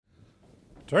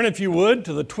Turn, if you would,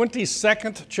 to the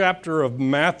 22nd chapter of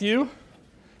Matthew.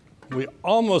 We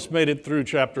almost made it through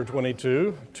chapter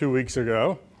 22 2 weeks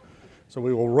ago, so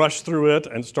we will rush through it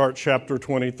and start chapter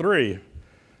 23.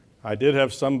 I did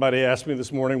have somebody ask me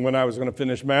this morning when I was going to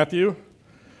finish Matthew.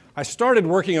 I started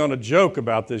working on a joke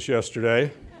about this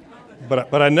yesterday,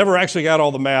 but I never actually got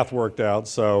all the math worked out.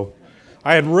 So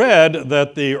I had read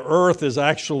that the earth is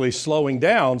actually slowing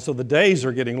down, so the days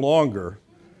are getting longer.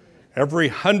 Every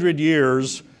 100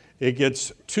 years, it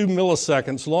gets 2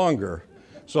 milliseconds longer.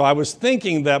 So I was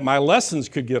thinking that my lessons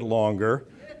could get longer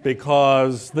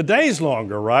because the day's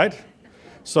longer, right?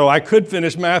 So I could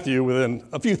finish Matthew within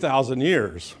a few thousand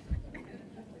years.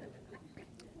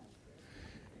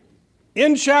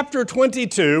 In chapter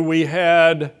 22, we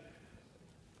had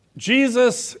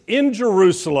Jesus in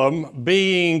Jerusalem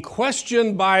being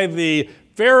questioned by the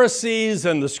Pharisees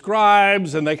and the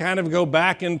scribes, and they kind of go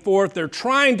back and forth. They're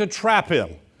trying to trap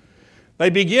him. They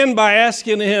begin by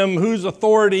asking him whose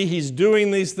authority he's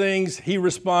doing these things. He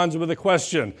responds with a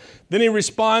question. Then he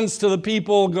responds to the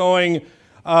people going,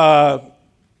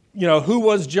 who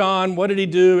was John? What did he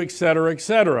do? Et cetera, et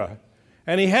cetera.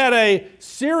 And he had a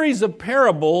series of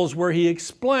parables where he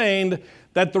explained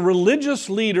that the religious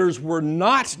leaders were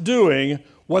not doing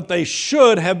what they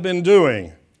should have been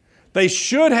doing. They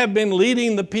should have been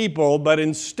leading the people, but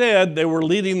instead they were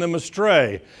leading them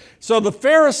astray. So the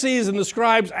Pharisees and the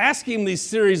scribes asked him these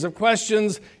series of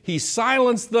questions. He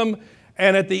silenced them.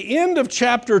 And at the end of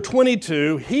chapter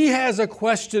 22, he has a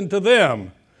question to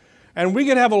them. And we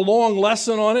could have a long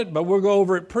lesson on it, but we'll go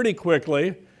over it pretty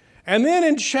quickly. And then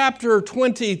in chapter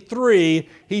 23,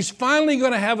 he's finally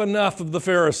going to have enough of the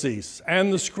Pharisees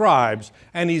and the scribes,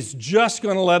 and he's just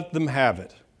going to let them have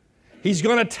it. He's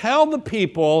going to tell the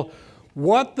people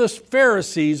what the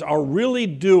Pharisees are really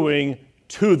doing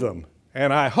to them.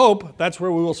 And I hope that's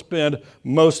where we will spend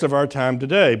most of our time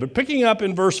today. But picking up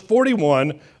in verse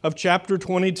 41 of chapter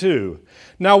 22.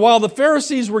 Now, while the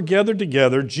Pharisees were gathered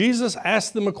together, Jesus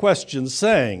asked them a question,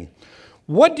 saying,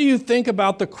 "What do you think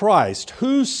about the Christ?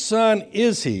 Whose son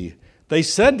is he?" They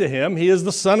said to him, "He is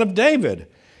the son of David."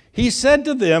 He said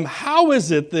to them, "How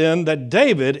is it then that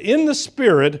David, in the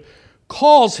Spirit,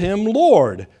 calls him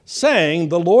Lord, saying,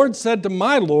 'The Lord said to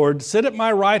my Lord, sit at my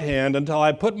right hand until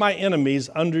I put my enemies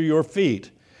under your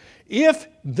feet'? If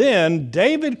then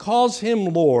David calls him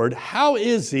Lord, how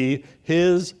is he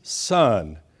his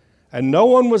son?" And no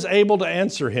one was able to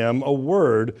answer him a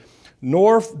word,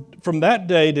 nor from that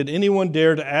day did anyone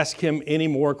dare to ask him any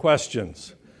more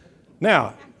questions.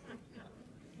 Now,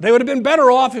 they would have been better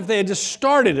off if they had just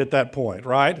started at that point,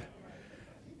 right?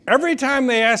 Every time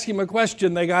they asked him a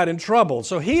question, they got in trouble.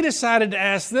 So he decided to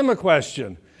ask them a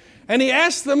question. And he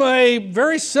asked them a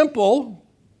very simple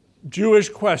Jewish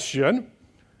question.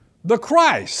 The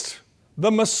Christ, the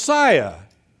Messiah,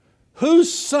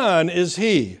 whose son is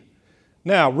he?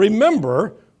 Now,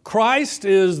 remember, Christ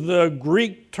is the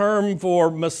Greek term for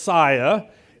Messiah.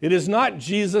 It is not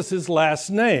Jesus'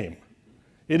 last name.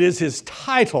 It is his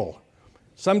title.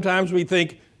 Sometimes we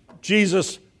think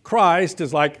Jesus Christ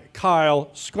is like Kyle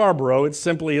Scarborough. It's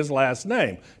simply his last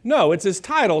name. No, it's his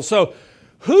title. So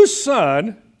whose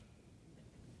son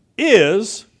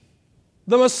is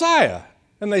the Messiah?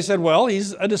 And they said, well,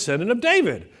 he's a descendant of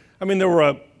David. I mean, there were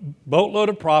a boatload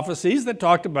of prophecies that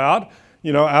talked about,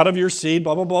 out of your seed,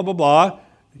 blah, blah, blah, blah, blah,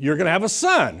 you're going to have a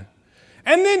son.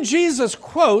 And then Jesus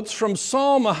quotes from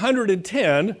Psalm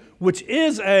 110, which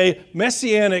is a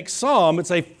messianic psalm. It's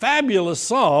a fabulous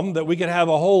psalm that we could have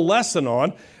a whole lesson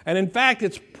on. And in fact,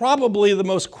 it's probably the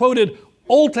most quoted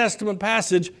Old Testament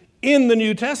passage in the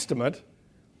New Testament.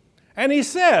 And he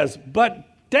says, "But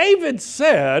David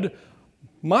said,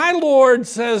 my Lord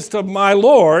says to my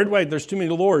Lord," wait, there's too many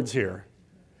Lords here.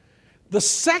 The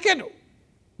second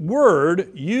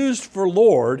word used for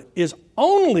Lord is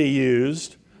only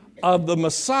used of the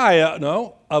Messiah,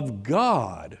 of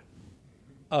God.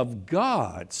 Of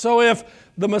God. So if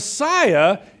the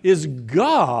Messiah is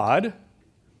God,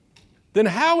 then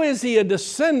how is he a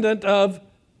descendant of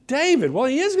David? Well,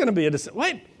 he is going to be a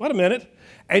descendant. Wait a minute.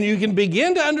 And you can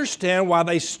begin to understand why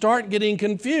they start getting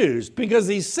confused. Because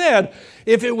he said,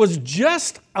 if it was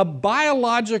just a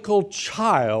biological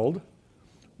child,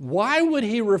 why would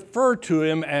he refer to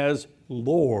him as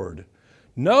Lord?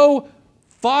 No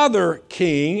father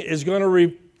king is going to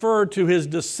refer to his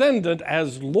descendant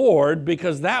as Lord,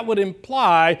 because that would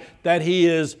imply that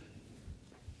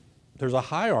there's a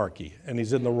hierarchy and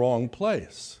he's in the wrong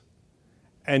place.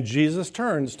 And Jesus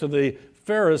turns to the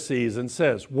Pharisees and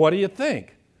says, "What do you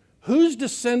think? Whose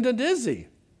descendant is he?"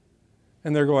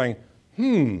 And they're going,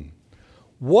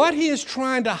 What he is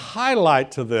trying to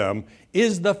highlight to them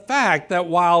is the fact that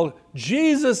while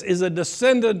Jesus is a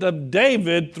descendant of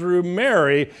David through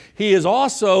Mary, he is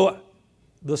also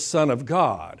the Son of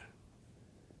God.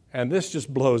 And this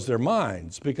just blows their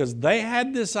minds because they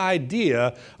had this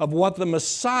idea of what the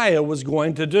Messiah was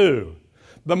going to do.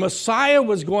 The Messiah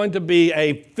was going to be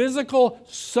a physical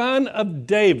son of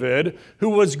David who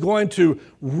was going to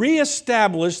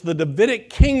reestablish the Davidic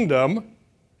kingdom,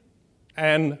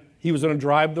 and he was going to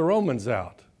drive the Romans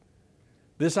out.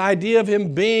 This idea of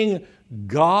him being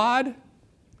God,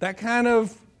 that kind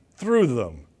of threw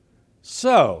them.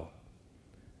 So,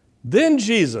 then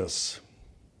Jesus,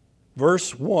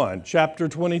 verse 1, chapter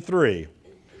 23.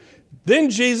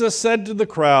 Then Jesus said to the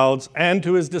crowds and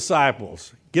to his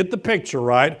disciples, get the picture,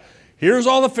 right? Here's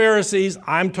all the Pharisees.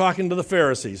 I'm talking to the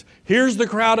Pharisees. Here's the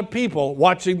crowd of people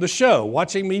watching the show,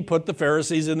 watching me put the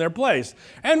Pharisees in their place.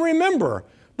 And remember,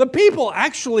 the people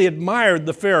actually admired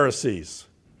the Pharisees.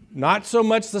 Not so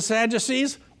much the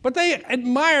Sadducees, but they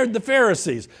admired the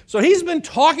Pharisees. So he's been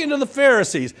talking to the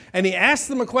Pharisees, and he asked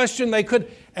them a question they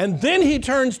could, and then he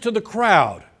turns to the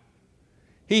crowd.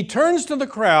 He turns to the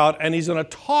crowd, and he's going to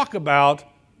talk about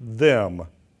them,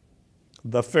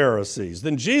 the Pharisees.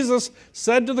 Then Jesus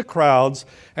said to the crowds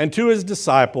and to his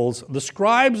disciples, the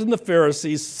scribes and the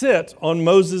Pharisees sit on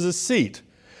Moses' seat.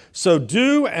 So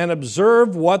do and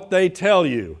observe what they tell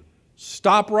you.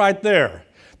 Stop right there.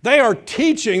 They are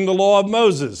teaching the law of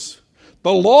Moses.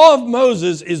 The law of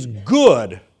Moses is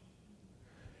good.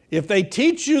 If they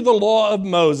teach you the law of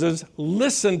Moses,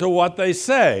 listen to what they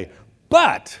say.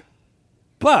 But,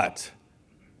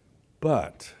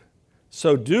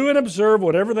 so do and observe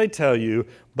whatever they tell you,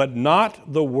 but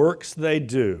not the works they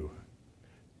do.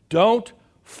 Don't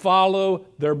follow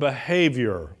their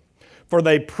behavior. For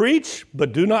they preach,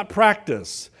 but do not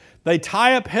practice. They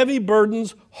tie up heavy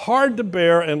burdens, hard to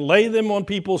bear, and lay them on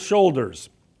people's shoulders.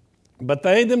 But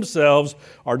they themselves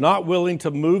are not willing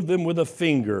to move them with a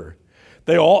finger.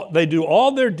 They do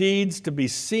all their deeds to be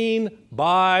seen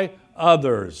by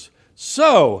others.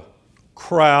 So,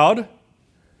 crowd,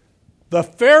 the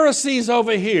Pharisees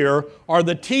over here are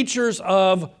the teachers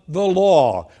of the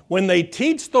law. When they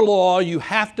teach the law, you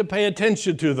have to pay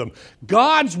attention to them.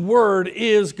 God's word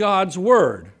is God's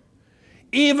word,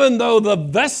 even though the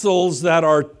vessels that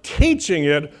are teaching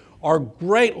it are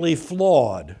greatly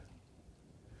flawed.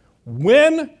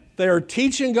 When they are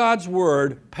teaching God's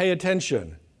word, pay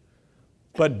attention,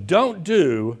 but don't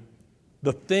do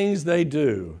the things they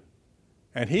do.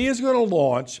 And he is going to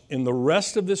launch in the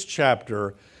rest of this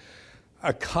chapter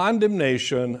a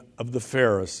condemnation of the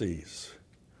Pharisees.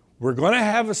 We're going to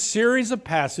have a series of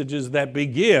passages that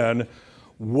begin,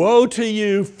 "Woe to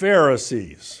you,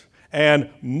 Pharisees." And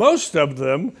most of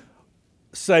them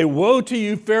say, "Woe to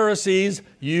you, Pharisees,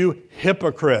 you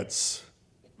hypocrites."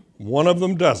 One of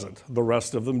them doesn't. The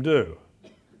rest of them do.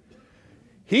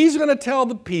 He's going to tell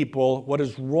the people what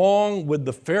is wrong with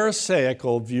the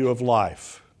Pharisaical view of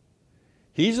life.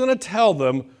 He's going to tell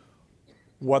them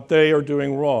what they are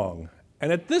doing wrong.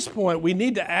 And at this point, we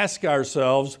need to ask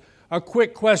ourselves a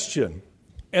quick question,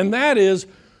 and that is,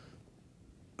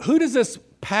 who does this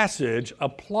passage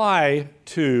apply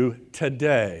to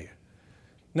today?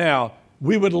 Now,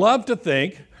 we would love to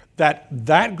think that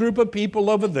that group of people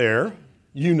over there,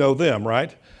 you know them,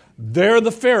 right? They're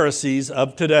the Pharisees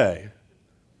of today.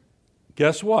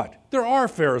 Guess what? There are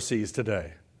Pharisees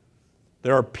today.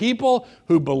 There are people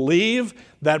who believe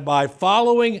that by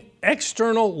following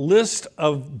external list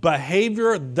of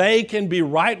behavior, they can be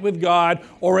right with God,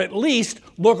 or at least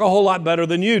look a whole lot better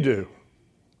than you do.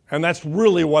 And that's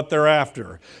really what they're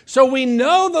after. So we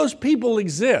know those people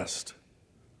exist.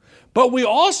 But we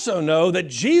also know that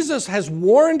Jesus has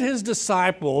warned his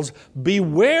disciples,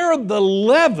 beware of the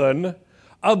leaven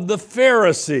of the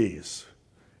Pharisees.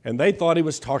 And they thought he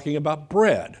was talking about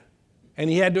bread. And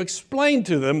he had to explain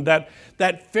to them that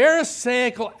that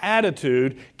Pharisaical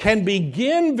attitude can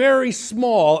begin very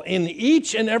small in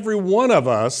each and every one of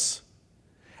us.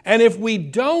 And if we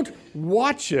don't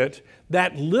watch it,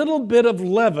 that little bit of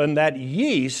leaven, that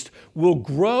yeast, will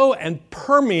grow and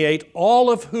permeate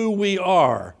all of who we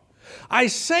are. I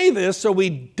say this so we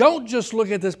don't just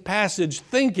look at this passage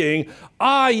thinking,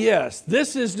 yes,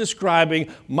 this is describing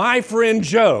my friend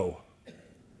Joe.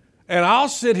 And I'll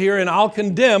sit here and I'll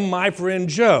condemn my friend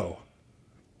Joe.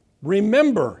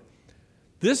 Remember,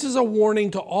 this is a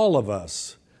warning to all of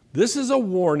us. This is a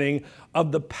warning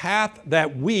of the path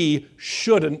that we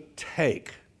shouldn't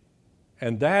take.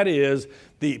 And that is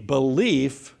the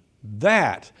belief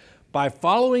that by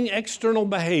following external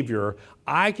behavior,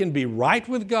 I can be right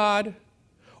with God,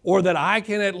 or that I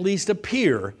can at least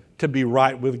appear to be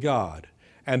right with God.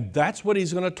 And that's what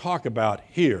he's going to talk about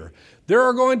here. There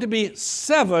are going to be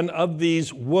 7 of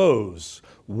these woes.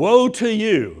 Woe to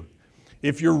you.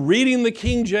 If you're reading the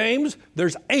King James,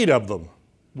 there's 8 of them.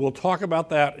 We'll talk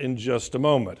about that in just a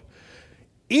moment.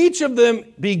 Each of them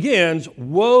begins,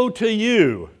 woe to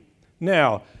you.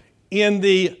 Now, in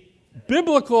the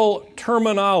biblical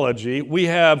terminology, we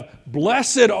have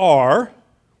blessed are.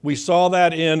 We saw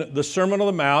that in the Sermon on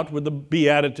the Mount with the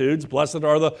Beatitudes. Blessed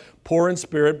are the poor in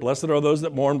spirit. Blessed are those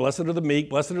that mourn. Blessed are the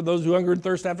meek. Blessed are those who hunger and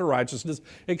thirst after righteousness,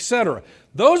 etc.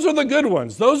 Those are the good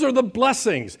ones. Those are the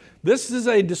blessings. This is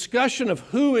a discussion of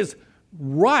who is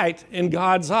right in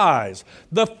God's eyes.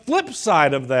 The flip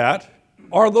side of that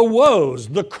are the woes,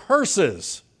 the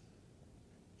curses.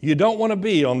 You don't want to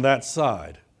be on that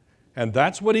side. And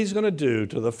that's what he's going to do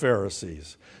to the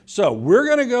Pharisees. So we're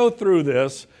going to go through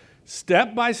this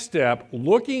step by step,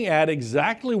 looking at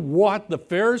exactly what the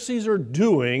Pharisees are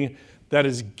doing that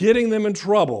is getting them in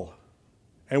trouble.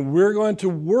 And we're going to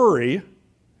worry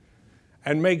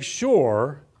and make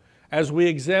sure, as we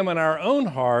examine our own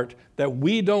heart, that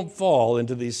we don't fall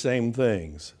into these same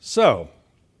things. So,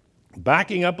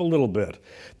 backing up a little bit.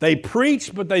 They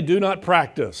preach, but they do not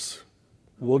practice.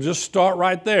 We'll just start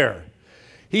right there.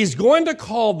 He's going to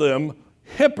call them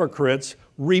hypocrites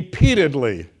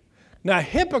repeatedly. Now,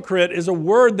 hypocrite is a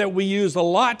word that we use a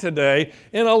lot today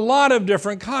in a lot of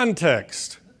different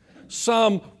contexts.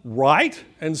 Some right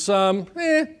and some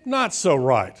not so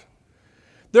right.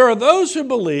 There are those who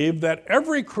believe that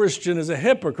every Christian is a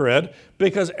hypocrite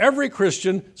because every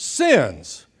Christian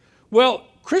sins. Well,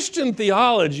 Christian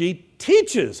theology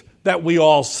teaches that we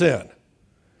all sin.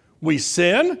 We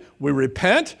sin, we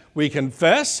repent, we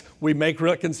confess, we make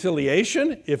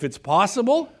reconciliation if it's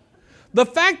possible. The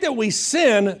fact that we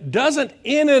sin doesn't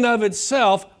in and of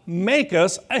itself make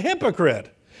us a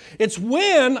hypocrite. It's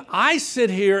when I sit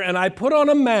here and I put on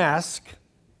a mask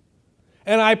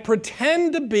and I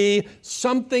pretend to be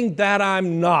something that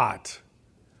I'm not,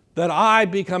 that I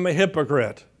become a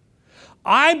hypocrite.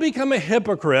 I become a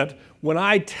hypocrite when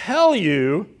I tell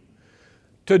you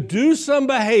to do some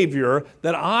behavior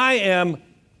that I am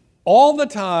all the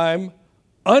time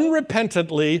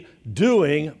unrepentantly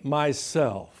doing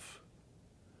myself.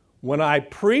 When I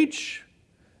preach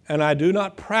and I do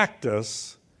not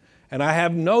practice, and I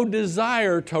have no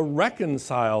desire to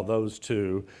reconcile those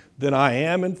two, then I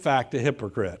am in fact a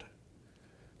hypocrite.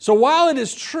 So while it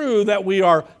is true that we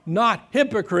are not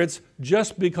hypocrites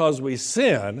just because we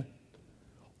sin,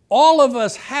 all of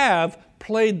us have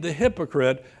played the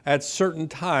hypocrite at certain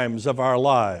times of our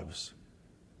lives.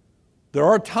 There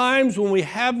are times when we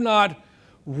have not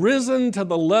risen to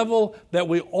the level that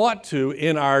we ought to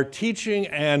in our teaching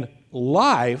and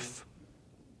life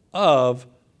of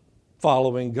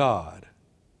following God.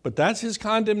 But that's his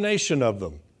condemnation of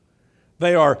them.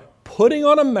 They are putting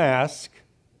on a mask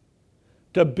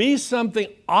to be something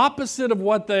opposite of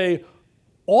what they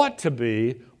ought to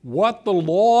be, what the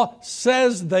law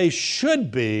says they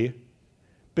should be,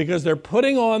 because they're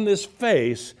putting on this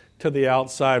face to the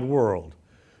outside world.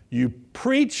 You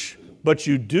preach, but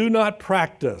you do not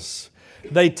practice.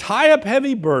 They tie up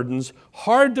heavy burdens,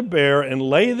 hard to bear, and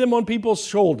lay them on people's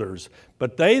shoulders,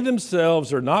 but they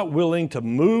themselves are not willing to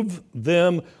move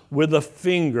them with a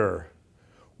finger.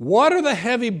 What are the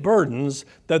heavy burdens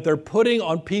that they're putting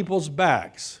on people's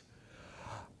backs?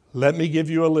 Let me give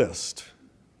you a list.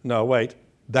 No, wait.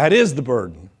 That is the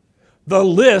burden. The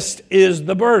list is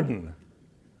the burden.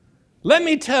 Let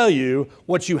me tell you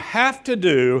what you have to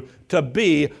do to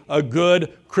be a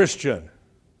good Christian.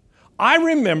 I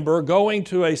remember going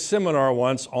to a seminar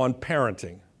once on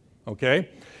parenting, okay?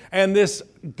 And this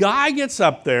guy gets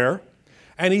up there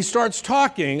and he starts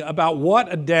talking about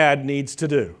what a dad needs to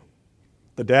do.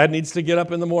 The dad needs to get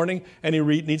up in the morning and he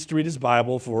needs to read his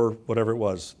Bible for whatever it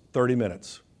was, 30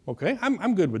 minutes. Okay,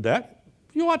 I'm good with that.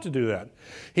 You ought to do that.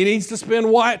 He needs to spend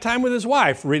time with his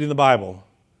wife reading the Bible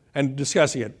and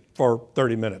discussing it for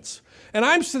 30 minutes. And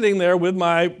I'm sitting there with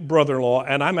my brother-in-law,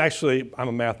 and I'm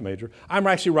a math major. I'm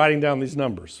actually writing down these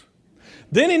numbers.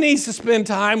 Then he needs to spend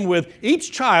time with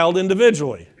each child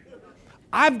individually.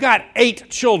 I've got 8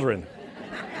 children.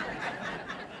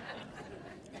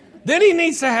 Then he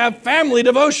needs to have family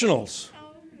devotionals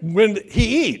when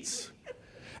he eats.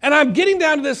 And I'm getting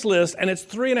down to this list, and it's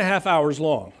 3.5 hours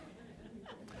long.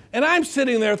 And I'm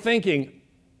sitting there thinking,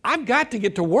 I've got to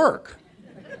get to work.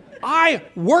 I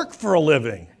work for a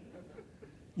living.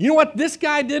 You know what this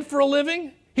guy did for a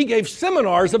living? He gave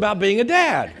seminars about being a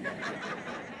dad,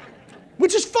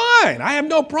 which is fine. I have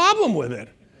no problem with it.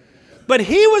 But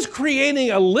he was creating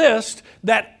a list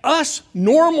that us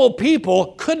normal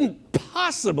people couldn't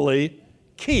possibly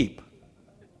keep.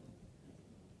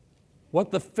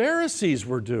 What the Pharisees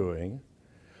were doing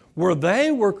were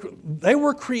they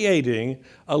were creating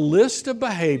a list of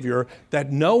behavior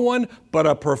that no one but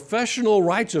a professional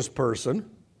righteous person,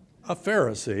 a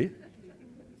Pharisee,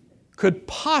 could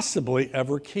possibly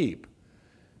ever keep.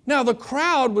 Now, the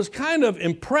crowd was kind of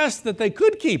impressed that they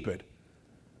could keep it.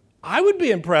 I would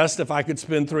be impressed if I could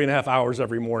spend 3.5 hours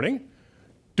every morning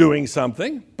doing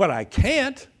something, but I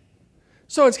can't.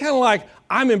 So it's kind of like,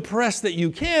 I'm impressed that you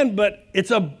can, but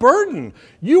it's a burden.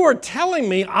 You are telling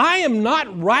me I am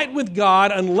not right with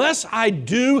God unless I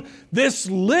do this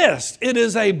list. It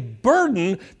is a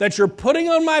burden that you're putting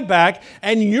on my back,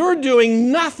 and you're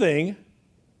doing nothing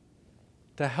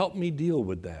to help me deal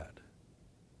with that.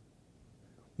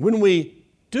 When we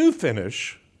do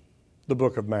finish the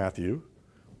book of Matthew,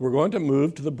 we're going to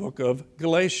move to the book of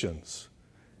Galatians.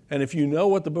 And if you know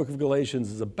what the book of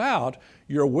Galatians is about,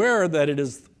 you're aware that it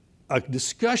is a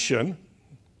discussion.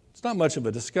 It's not much of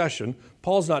a discussion.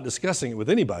 Paul's not discussing it with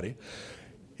anybody.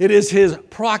 It is his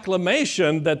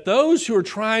proclamation that those who are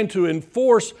trying to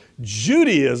enforce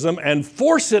Judaism and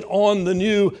force it on the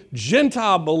new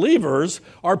Gentile believers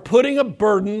are putting a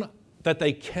burden that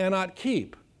they cannot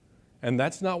keep. And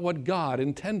that's not what God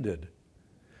intended.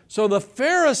 So the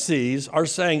Pharisees are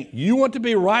saying, you want to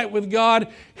be right with God?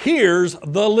 Here's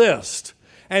the list.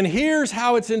 And here's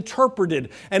how it's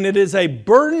interpreted. And it is a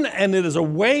burden and it is a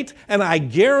weight. And I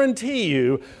guarantee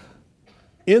you,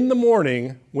 in the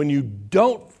morning, when you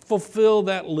don't fulfill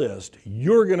that list,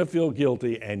 you're going to feel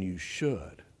guilty, and you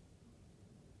should.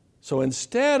 So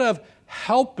instead of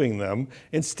helping them,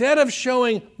 instead of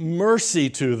showing mercy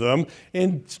to them,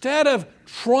 instead of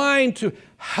trying to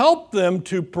help them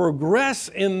to progress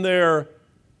in their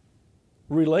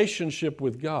relationship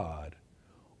with God,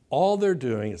 all they're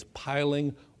doing is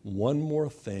piling one more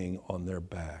thing on their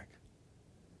back.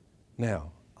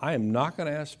 Now, I am not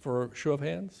going to ask for a show of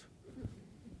hands.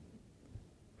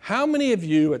 How many of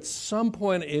you at some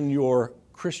point in your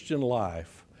Christian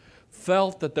life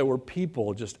felt that there were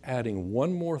people just adding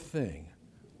one more thing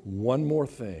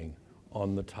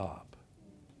on the top?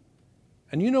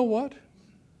 And you know what?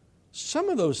 Some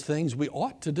of those things we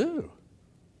ought to do.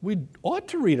 We ought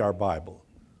to read our Bible.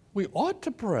 We ought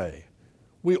to pray.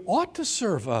 We ought to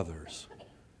serve others.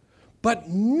 But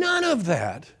none of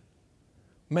that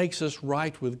makes us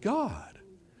right with God.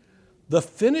 The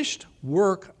finished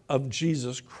work of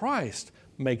Jesus Christ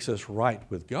makes us right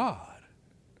with God.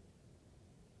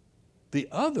 The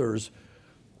others,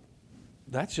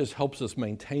 that just helps us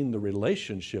maintain the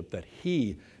relationship that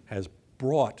He has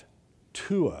brought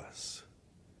to us.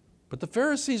 But the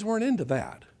Pharisees weren't into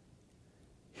that.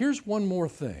 Here's one more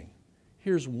thing.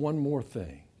 Here's one more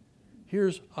thing.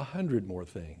 Here's 100 more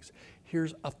things.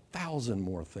 Here's 1,000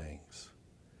 more things.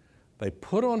 They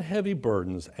put on heavy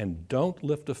burdens and don't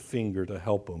lift a finger to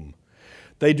help them.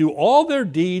 They do all their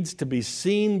deeds to be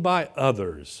seen by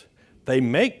others. They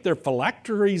make their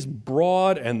phylacteries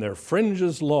broad and their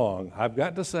fringes long. I've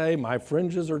got to say, my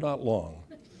fringes are not long.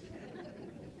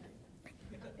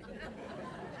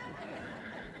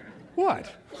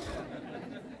 What?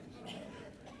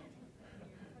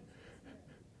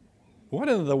 What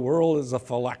in the world is a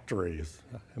phylactery?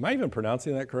 Am I even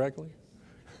pronouncing that correctly?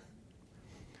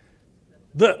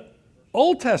 The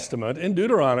Old Testament in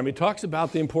Deuteronomy talks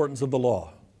about the importance of the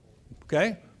law.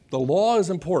 Okay? The law is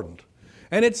important.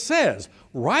 And it says,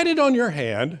 write it on your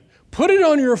hand, put it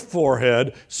on your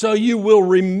forehead, so you will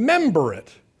remember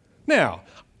it. Now,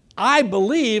 I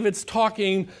believe it's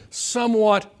talking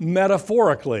somewhat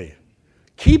metaphorically.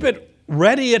 Keep it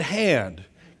ready at hand.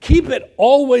 Keep it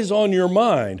always on your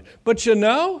mind. But you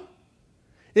know,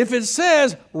 if it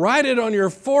says write it on your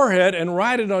forehead and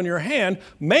write it on your hand,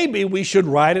 maybe we should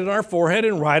write it on our forehead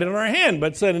and write it on our hand.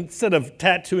 But instead of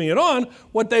tattooing it on,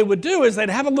 what they would do is they'd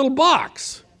have a little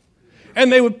box.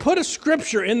 And they would put a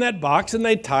scripture in that box and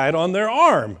they'd tie it on their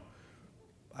arm.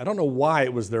 I don't know why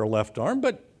it was their left arm,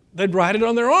 but they'd write it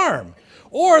on their arm.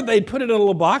 Or they'd put it in a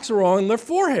little box or on their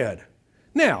forehead.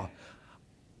 Now,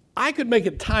 I could make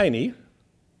it tiny.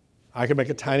 I could make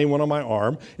a tiny one on my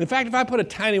arm. In fact, if I put a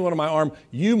tiny one on my arm,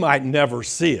 you might never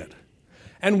see it.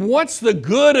 And what's the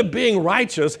good of being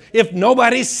righteous if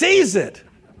nobody sees it?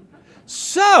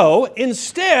 So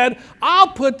instead, I'll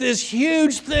put this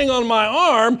huge thing on my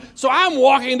arm so I'm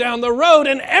walking down the road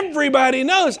and everybody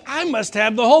knows I must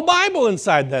have the whole Bible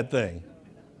inside that thing.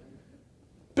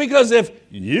 Because if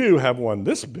you have one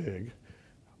this big,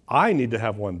 I need to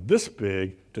have one this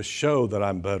big to show that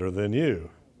I'm better than you.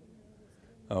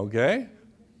 Okay?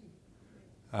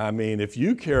 I mean, if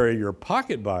you carry your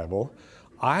pocket Bible,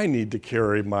 I need to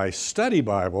carry my study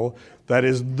Bible that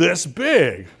is this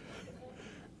big.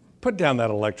 Put down that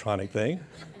electronic thing.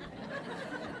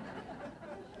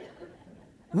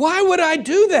 Why would I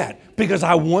do that? Because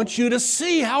I want you to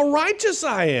see how righteous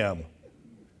I am.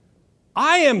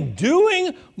 I am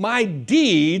doing my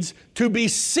deeds to be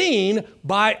seen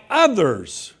by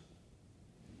others.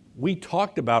 We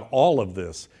talked about all of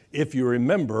this, if you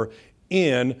remember,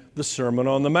 in the Sermon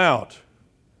on the Mount.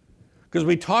 Because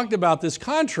we talked about this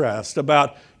contrast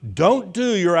about don't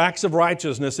do your acts of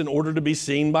righteousness in order to be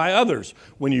seen by others.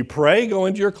 When you pray, go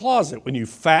into your closet. When you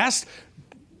fast,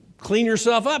 clean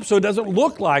yourself up so it doesn't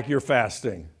look like you're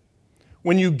fasting.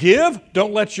 When you give,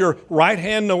 don't let your right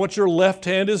hand know what your left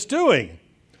hand is doing.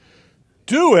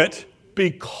 Do it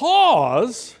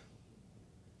because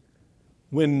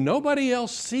when nobody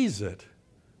else sees it,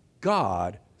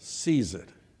 God sees it.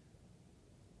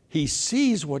 He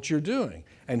sees what you're doing.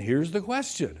 And here's the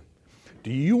question.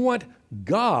 Do you want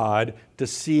God to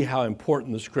see how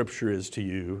important the Scripture is to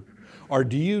you, or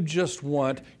do you just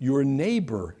want your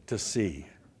neighbor to see?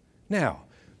 Now,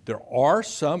 there are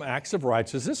some acts of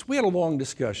righteousness. We had a long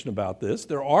discussion about this.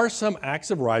 There are some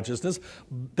acts of righteousness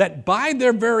that by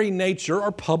their very nature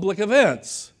are public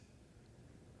events.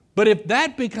 But if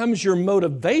that becomes your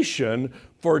motivation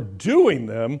for doing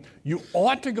them, you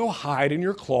ought to go hide in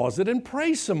your closet and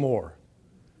pray some more.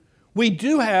 We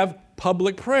do have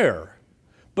public prayer.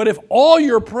 But if all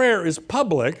your prayer is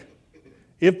public,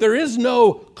 if there is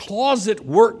no closet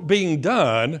work being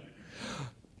done,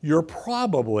 you're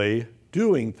probably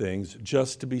doing things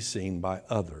just to be seen by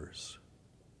others.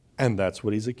 And that's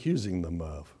what he's accusing them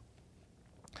of.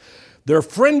 Their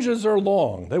fringes are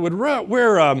long. They would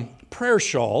wear prayer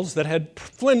shawls that had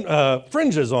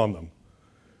fringes on them.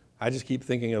 I just keep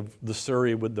thinking of the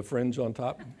Surrey with the fringe on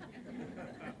top.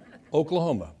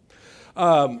 Oklahoma.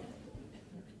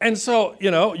 And so,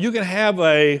 you can have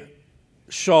a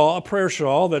shawl, a prayer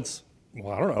shawl that's,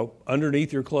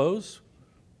 underneath your clothes.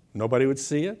 Nobody would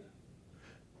see it.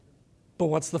 But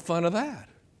what's the fun of that?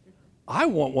 I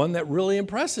want one that really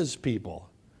impresses people.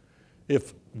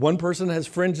 If one person has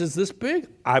fringes this big,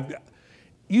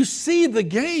 you see the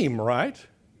game, right?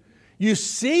 You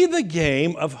see the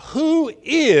game of who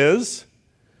is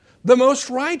the most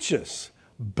righteous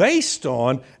based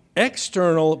on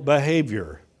external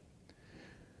behavior.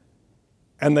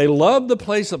 And they loved the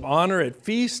place of honor at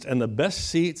feast and the best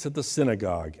seats at the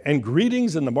synagogue, and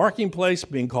greetings in the marking place,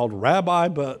 being called rabbi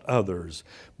by others.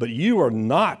 But you are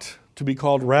not to be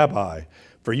called rabbi,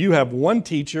 for you have one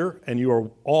teacher, and you are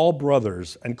all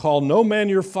brothers. And call no man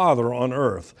your father on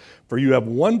earth, for you have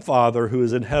one Father who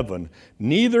is in heaven.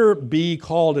 Neither be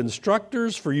called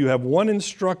instructors, for you have one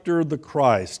instructor, the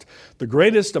Christ. The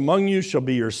greatest among you shall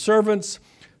be your servants.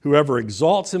 Whoever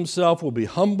exalts himself will be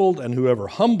humbled, and whoever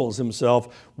humbles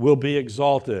himself will be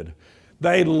exalted.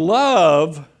 They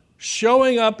love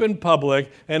showing up in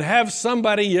public and have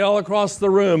somebody yell across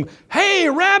the room, "Hey,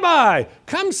 Rabbi,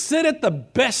 come sit at the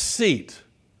best seat."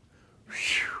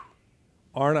 Whew.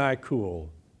 Aren't I cool?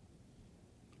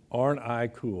 Aren't I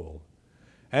cool?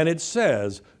 And it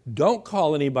says, don't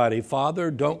call anybody father,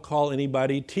 don't call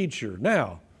anybody teacher.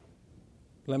 Now,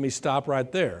 let me stop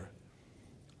right there.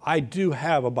 I do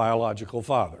have a biological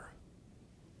father.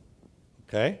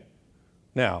 Okay?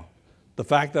 Now, the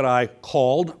fact that I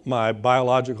called my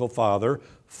biological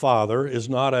father is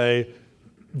not a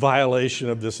violation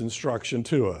of this instruction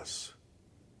to us.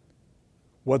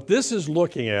 What this is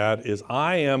looking at is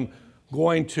I am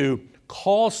going to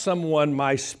call someone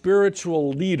my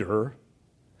spiritual leader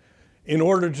in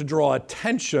order to draw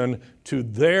attention to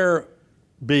their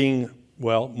being,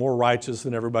 more righteous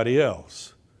than everybody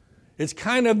else. It's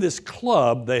kind of this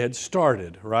club they had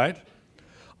started, right?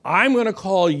 I'm going to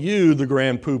call you the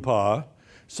Grand Poopah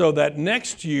so that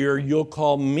next year you'll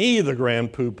call me the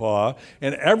Grand Poopah,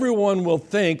 and everyone will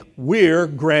think we're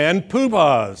Grand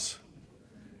Poopahs.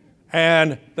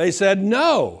 And they said,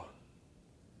 no.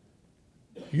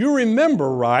 You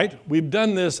remember, right? We've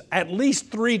done this at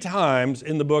least 3 times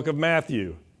in the book of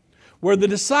Matthew, where the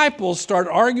disciples start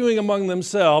arguing among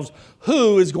themselves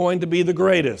who is going to be the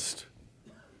greatest.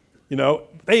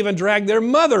 They even drag their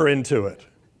mother into it.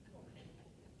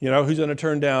 Who's going to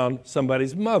turn down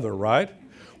somebody's mother, right?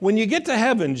 When you get to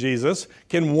heaven, Jesus,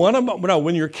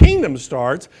 when your kingdom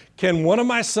starts, can one of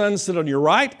my sons sit on your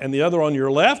right and the other on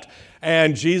your left?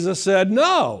 And Jesus said,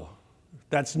 no,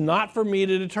 that's not for me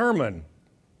to determine.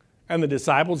 And the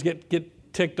disciples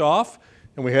get ticked off,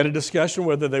 and we had a discussion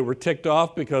whether they were ticked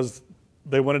off because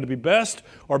they wanted to be best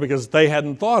or because they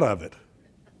hadn't thought of it.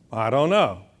 I don't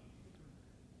know.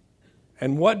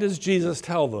 And what does Jesus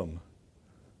tell them?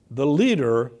 The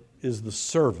leader is the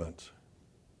servant.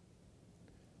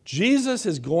 Jesus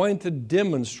is going to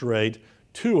demonstrate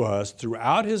to us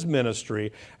throughout his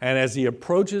ministry and as he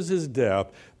approaches his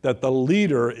death that the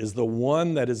leader is the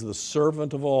one that is the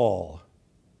servant of all,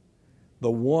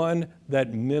 the one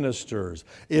that ministers.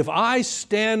 If I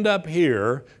stand up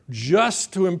here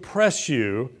just to impress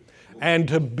you and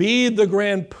to be the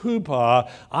grand poobah,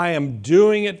 I am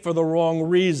doing it for the wrong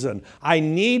reason. I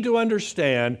need to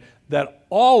understand that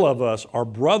all of us are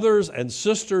brothers and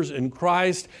sisters in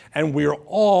Christ, and we are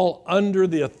all under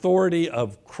the authority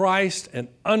of Christ and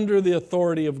under the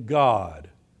authority of God.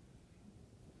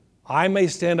 I may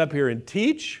stand up here and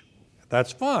teach.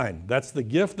 That's fine. That's the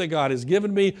gift that God has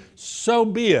given me. So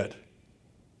be it.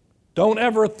 Don't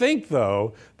ever think,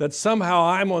 though, that somehow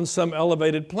I'm on some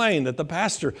elevated plane, that the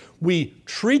pastor, we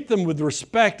treat them with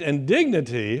respect and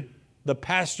dignity. The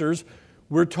pastors,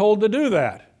 we're told to do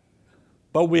that.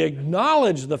 But we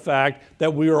acknowledge the fact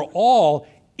that we are all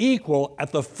equal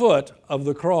at the foot of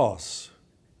the cross.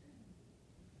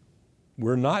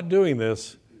 We're not doing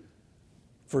this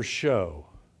for show.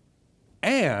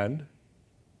 And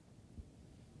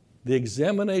the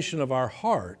examination of our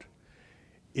heart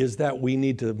is that we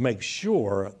need to make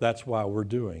sure that's why we're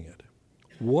doing it.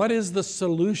 What is the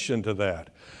solution to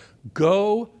that?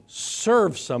 Go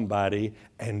serve somebody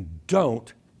and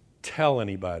don't tell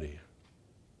anybody.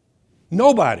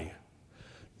 Nobody.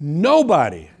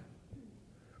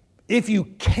 If you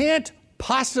can't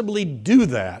possibly do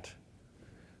that,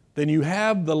 then you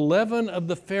have the leaven of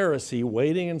the Pharisee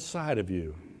waiting inside of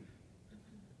you.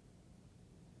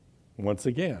 Once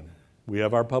again, we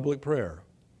have our public prayer.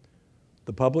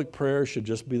 The public prayer should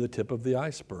just be the tip of the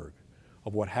iceberg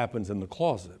of what happens in the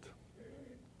closet.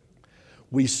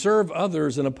 We serve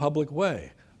others in a public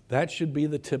way. That should be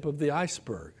the tip of the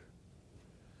iceberg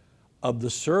of the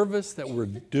service that we're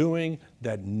doing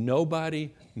that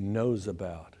nobody knows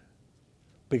about.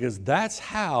 Because that's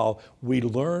how we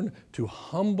learn to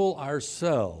humble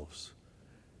ourselves.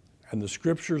 And the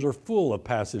scriptures are full of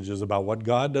passages about what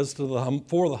God does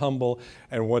for the humble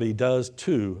and what he does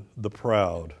to the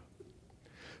proud.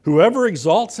 Whoever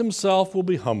exalts himself will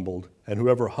be humbled, and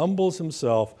whoever humbles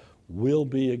himself will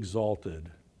be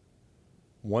exalted.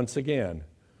 Once again,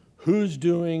 who's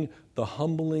doing the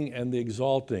humbling and the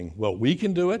exalting? Well, we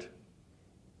can do it.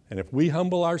 And if we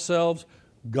humble ourselves,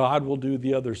 God will do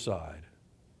the other side.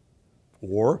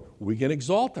 Or we can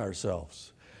exalt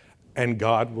ourselves, and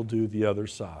God will do the other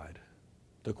side.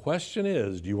 The question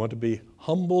is, do you want to be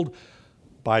humbled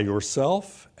by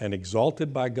yourself and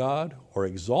exalted by God, or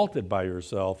exalted by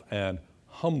yourself and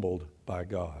humbled by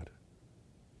God?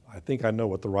 I think I know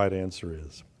what the right answer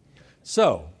is.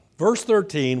 So, verse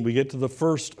 13, we get to the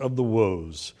first of the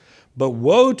woes. But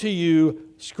woe to you,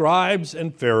 scribes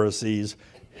and Pharisees,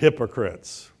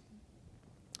 hypocrites.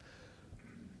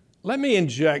 Let me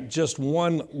inject just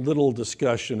one little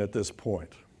discussion at this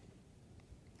point.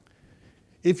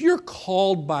 If you're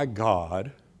called by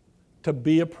God to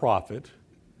be a prophet,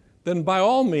 then by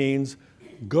all means,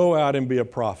 go out and be a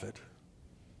prophet.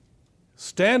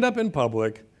 Stand up in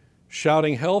public,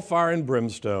 shouting hellfire and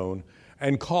brimstone,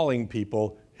 and calling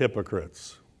people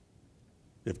hypocrites.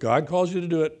 If God calls you to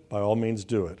do it, by all means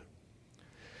do it.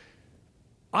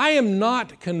 I am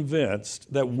not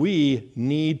convinced that we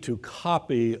need to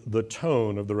copy the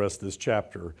tone of the rest of this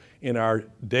chapter in our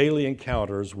daily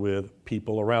encounters with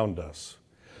people around us.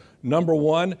 Number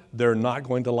one, they're not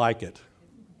going to like it.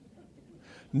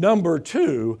 Number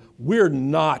two, we're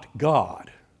not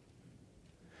God.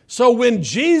 So when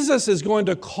Jesus is going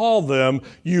to call them,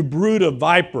 you brood of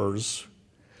vipers,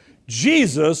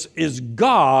 Jesus is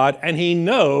God, and he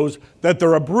knows that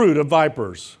they're a brood of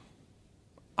vipers.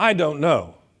 I don't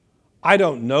know. I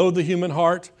don't know the human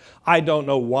heart. I don't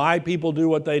know why people do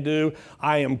what they do.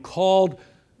 I am called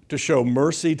to show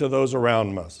mercy to those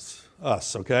around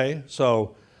us, okay?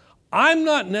 So I'm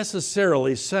not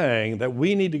necessarily saying that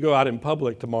we need to go out in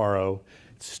public tomorrow,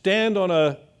 stand on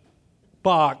a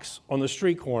box on the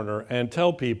street corner and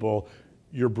tell people,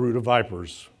 you're a brood of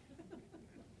vipers.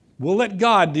 We'll let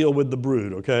God deal with the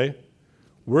brood, okay?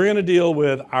 We're going to deal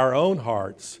with our own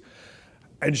hearts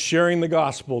and sharing the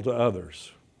gospel to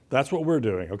others. That's what we're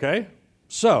doing, okay?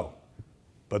 So,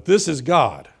 but this is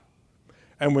God.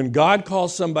 And when God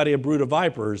calls somebody a brood of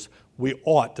vipers, we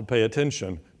ought to pay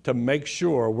attention to make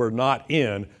sure we're not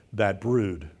in that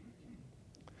brood.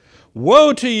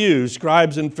 Woe to you,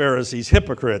 scribes and Pharisees,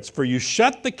 hypocrites, for you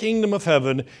shut the kingdom of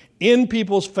heaven in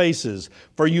people's faces,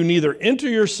 for you neither enter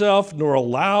yourself nor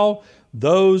allow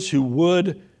those who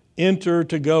would enter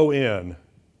to go in.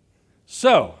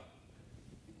 So,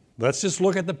 let's just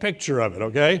look at the picture of it,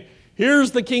 okay?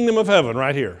 Here's the kingdom of heaven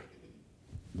right here.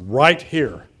 Right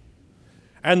here.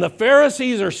 And the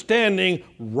Pharisees are standing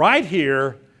right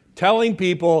here telling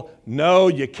people, no,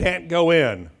 you can't go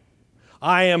in.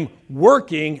 I am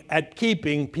working at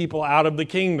keeping people out of the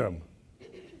kingdom.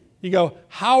 You go,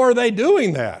 how are they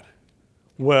doing that?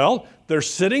 Well, they're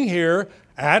sitting here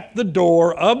at the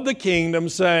door of the kingdom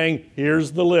saying,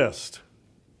 here's the list.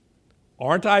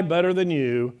 Aren't I better than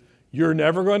you? You're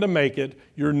never going to make it.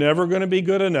 You're never going to be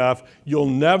good enough. You'll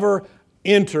never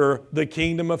enter the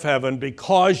kingdom of heaven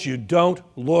because you don't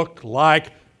look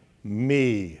like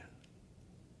me.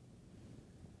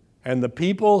 And the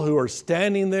people who are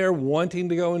standing there wanting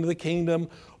to go into the kingdom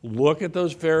look at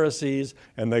those Pharisees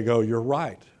and they go, you're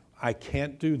right. I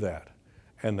can't do that.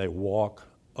 And they walk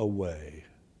away.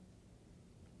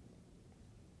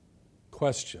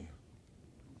 Question: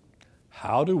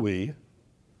 how do we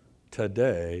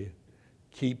today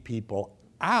keep people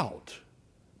out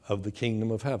of the kingdom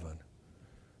of heaven?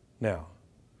 Now,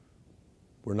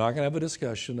 we're not going to have a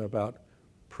discussion about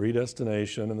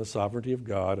predestination and the sovereignty of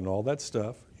God and all that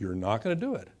stuff. You're not going to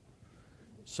do it.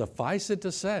 Suffice it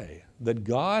to say that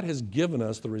God has given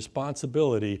us the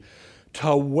responsibility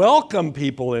to welcome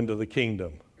people into the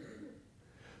kingdom,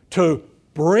 to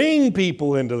bring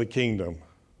people into the kingdom,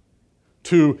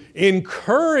 to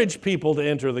encourage people to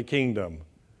enter the kingdom.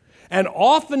 And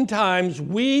oftentimes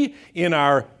we, in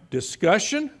our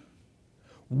discussion,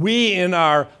 we in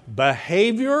our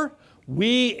behavior,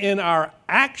 we in our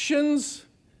actions,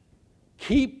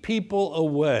 keep people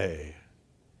away.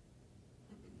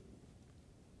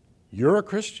 You're a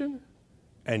Christian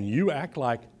and you act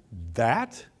like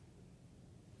that?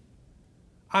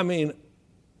 I mean,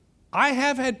 I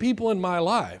have had people in my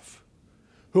life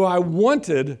who I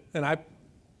wanted, and I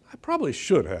probably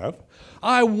should have,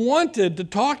 I wanted to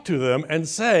talk to them and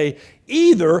say,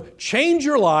 either change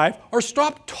your life or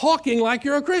stop talking like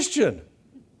you're a Christian,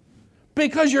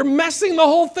 because you're messing the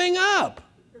whole thing up.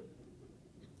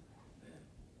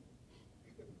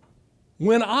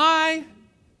 When I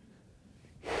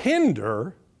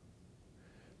hinder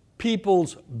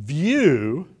people's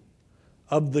view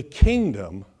of the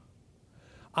kingdom,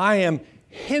 I am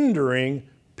hindering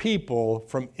people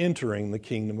from entering the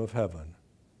kingdom of heaven.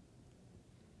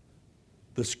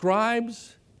 The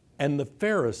scribes and the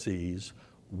Pharisees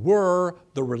were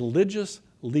the religious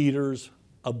leaders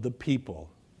of the people.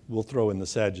 We'll throw in the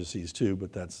Sadducees too,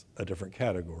 but that's a different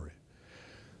category.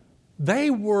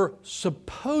 They were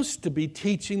supposed to be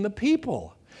teaching the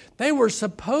people. They were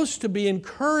supposed to be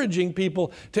encouraging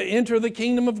people to enter the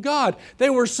kingdom of God. They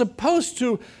were supposed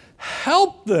to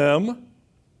help them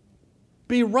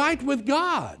be right with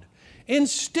God.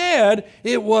 Instead,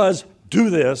 it was, do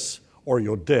this or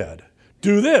you're dead.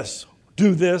 Do this,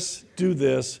 do this, do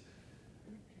this.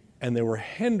 And they were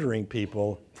hindering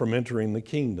people from entering the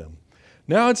kingdom.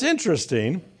 Now, it's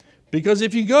interesting because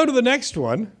if you go to the next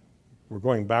one, we're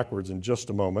going backwards in just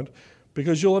a moment,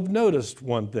 because you'll have noticed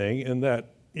one thing, in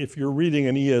that if you're reading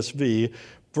an ESV,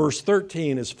 verse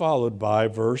 13 is followed by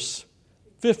verse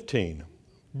 15.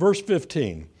 Verse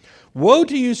 15. Woe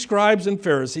to you, scribes and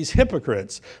Pharisees,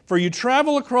 hypocrites, for you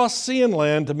travel across sea and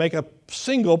land to make a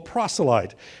single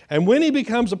proselyte. And when he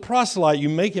becomes a proselyte, you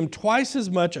make him twice as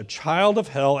much a child of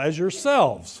hell as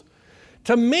yourselves.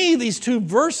 To me, these two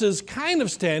verses kind of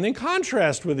stand in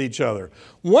contrast with each other.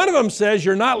 One of them says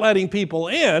you're not letting people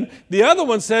in. The other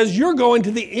one says you're going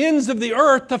to the ends of the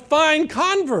earth to find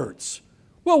converts.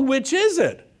 Well, which is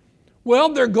it?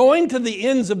 Well, they're going to the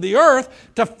ends of the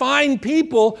earth to find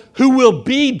people who will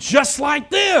be just like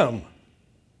them.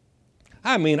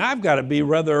 I mean, I've got to be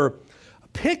rather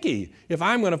picky if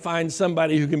I'm going to find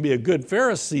somebody who can be a good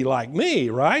Pharisee like me,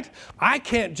 right? I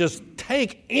can't just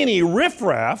take any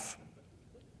riffraff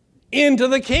into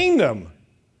the kingdom.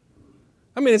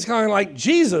 I mean, it's kind of like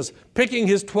Jesus picking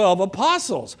his 12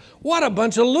 apostles. What a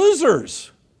bunch of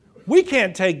losers. We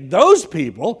can't take those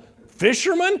people.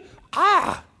 Fishermen?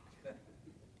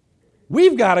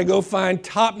 We've got to go find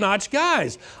top-notch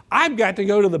guys. I've got to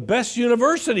go to the best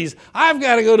universities. I've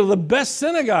got to go to the best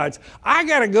synagogues. I've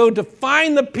got to go to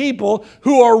find the people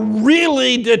who are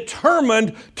really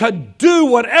determined to do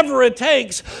whatever it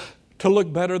takes to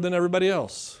look better than everybody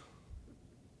else.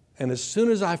 And as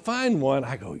soon as I find one,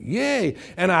 I go, yay,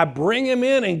 and I bring him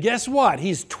in, and guess what?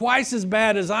 He's twice as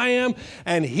bad as I am,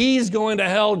 and he's going to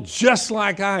hell just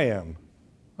like I am.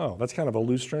 Oh, that's kind of a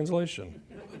loose translation.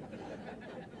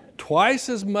 Twice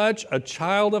as much a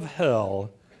child of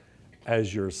hell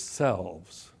as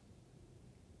yourselves.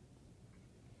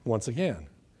 Once again,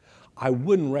 I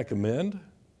wouldn't recommend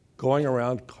going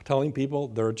around telling people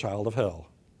they're a child of hell.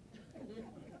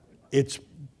 It's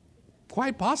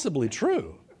quite possibly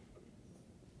true,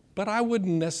 but I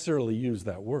wouldn't necessarily use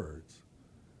that word.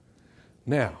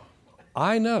 Now,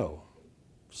 I know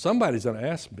somebody's going to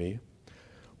ask me,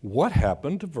 what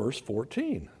happened to verse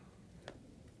 14?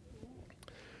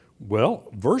 Well,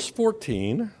 verse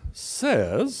 14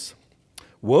 says,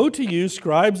 "Woe to you,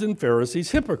 scribes and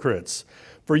Pharisees, hypocrites!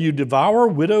 For you devour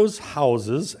widows'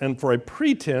 houses, and for a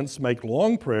pretense make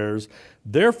long prayers.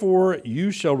 Therefore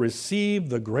you shall receive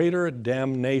the greater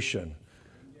damnation."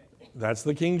 That's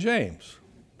the King James.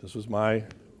 This was my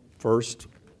first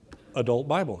adult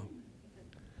Bible.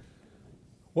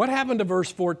 What happened to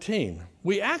verse 14?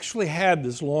 We actually had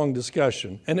this long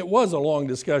discussion, and it was a long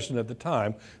discussion at the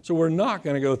time, so we're not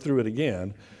going to go through it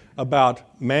again,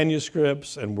 about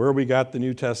manuscripts and where we got the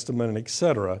New Testament and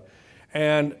etc.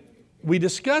 And we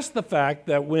discussed the fact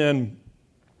that when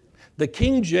the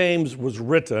King James was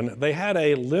written, they had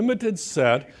a limited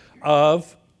set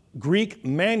of Greek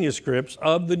manuscripts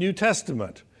of the New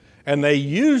Testament, and they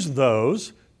used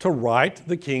those to write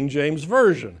the King James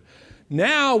Version.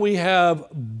 Now we have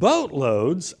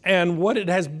boatloads, and what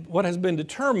has been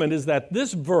determined is that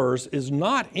this verse is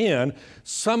not in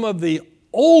some of the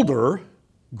older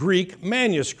Greek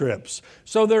manuscripts.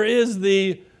 So there is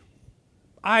the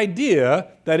idea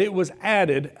that it was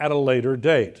added at a later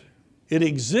date. It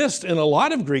exists in a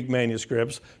lot of Greek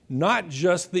manuscripts, not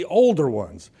just the older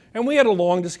ones. And we had a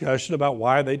long discussion about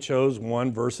why they chose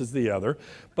one versus the other.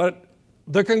 But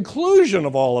the conclusion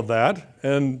of all of that,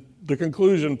 and the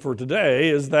conclusion for today,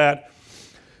 is that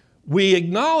we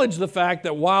acknowledge the fact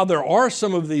that while there are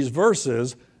some of these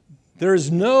verses, there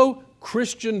is no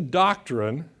Christian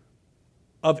doctrine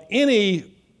of any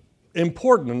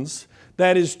importance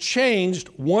that is changed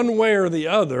one way or the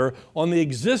other on the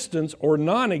existence or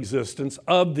non-existence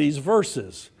of these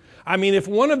verses. I mean, if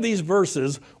one of these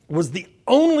verses was the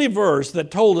only verse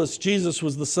that told us Jesus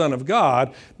was the Son of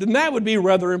God, then that would be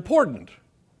rather important.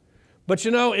 But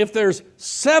you know, if there's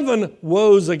 7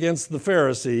 woes against the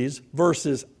Pharisees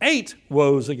versus 8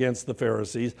 woes against the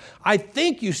Pharisees, I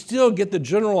think you still get the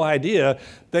general idea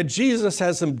that Jesus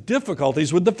has some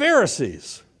difficulties with the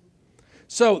Pharisees.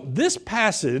 So this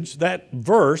passage, that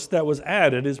verse that was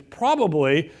added, is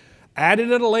probably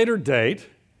added at a later date.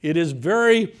 It is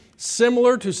very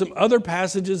similar to some other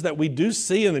passages that we do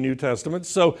see in the New Testament.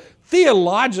 So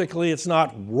theologically, it's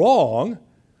not wrong.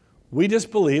 We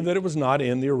just believe that it was not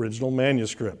in the original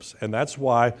manuscripts. And that's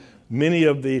why many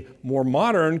of the more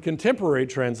modern contemporary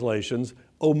translations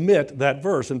omit that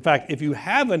verse. In fact, if you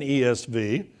have an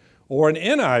ESV or an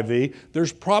NIV,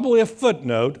 there's probably a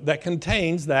footnote that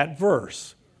contains that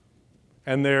verse.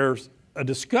 And there's a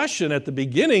discussion at the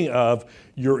beginning of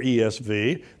your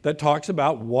ESV that talks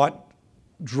about what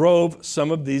drove some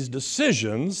of these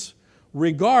decisions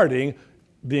regarding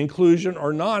the inclusion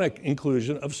or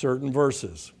non-inclusion of certain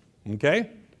verses. Okay?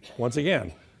 Once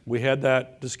again, we had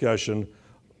that discussion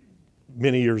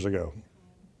many years ago.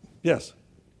 Yes?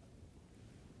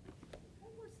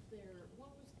 What was the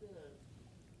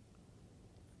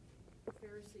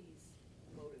Pharisees'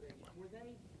 motivation? Were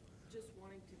they just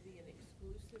wanting to be an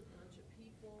exclusive bunch of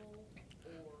people, or?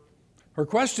 Her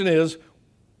question is,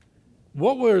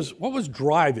 what was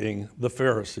driving the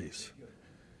Pharisees?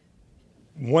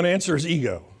 One answer is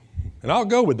ego. And I'll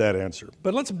go with that answer.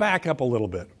 But let's back up a little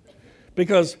bit.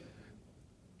 Because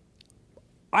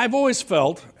I've always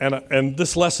felt, and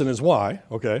this lesson is why,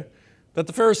 okay, that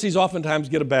the Pharisees oftentimes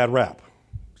get a bad rap.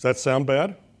 Does that sound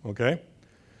bad? Okay.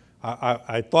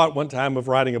 I thought one time of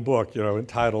writing a book,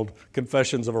 entitled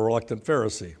Confessions of a Reluctant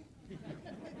Pharisee.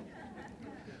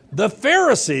 The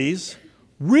Pharisees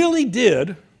really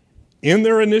did, in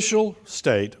their initial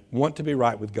state, want to be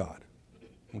right with God.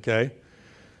 Okay?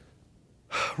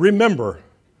 Remember,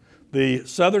 the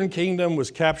southern kingdom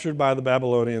was captured by the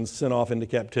Babylonians, sent off into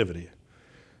captivity.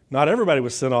 Not everybody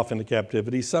was sent off into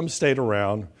captivity. Some stayed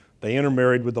around. They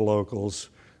intermarried with the locals.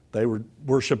 They were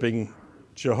worshiping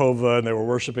Jehovah, and they were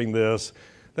worshiping this.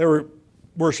 They were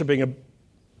worshiping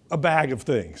a bag of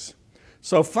things.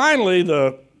 So finally,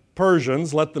 the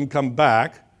Persians let them come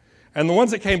back, and the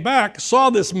ones that came back saw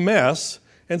this mess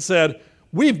and said,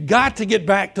 "We've got to get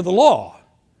back to the law.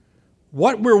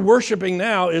 What we're worshiping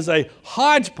now is a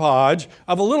hodgepodge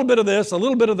of a little bit of this, a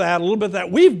little bit of that, a little bit of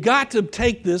that. We've got to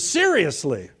take this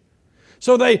seriously."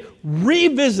 So they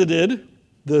revisited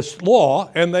this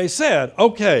law and they said,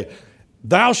 okay,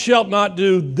 thou shalt not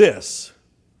do this.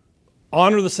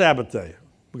 Honor the Sabbath day.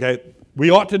 Okay, we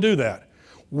ought to do that.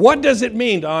 What does it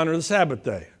mean to honor the Sabbath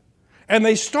day? And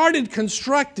they started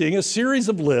constructing a series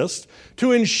of lists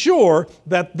to ensure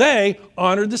that they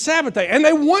honored the Sabbath day. And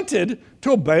they wanted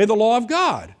to obey the law of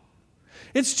God.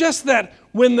 It's just that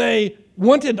when they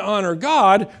wanted to honor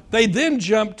God, they then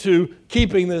jumped to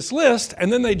keeping this list,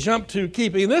 and then they jumped to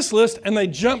keeping this list, and they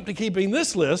jumped to keeping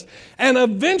this list. And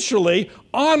eventually,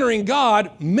 honoring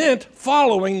God meant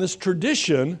following this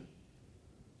tradition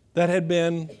that had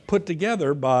been put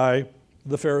together by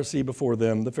the Pharisee before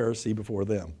them, the Pharisee before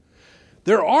them.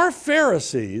 There are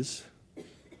Pharisees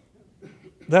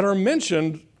that are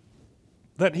mentioned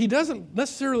that he doesn't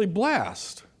necessarily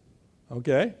blast,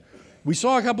 okay? We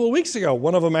saw a couple of weeks ago,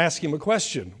 one of them asked him a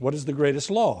question, what is the greatest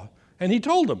law? And he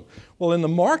told him. Well, in the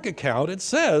Mark account, it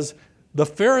says, the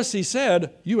Pharisee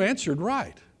said, you answered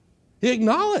right. He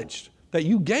acknowledged that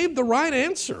you gave the right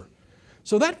answer.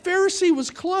 So that Pharisee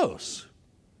was close,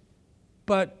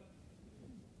 but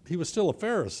he was still a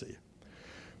Pharisee.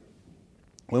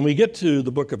 When we get to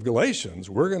the book of Galatians,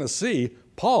 we're going to see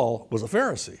Paul was a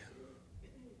Pharisee.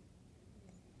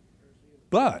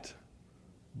 But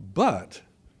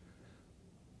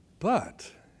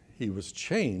he was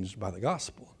changed by the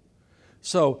gospel.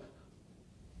 So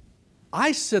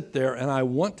I sit there and I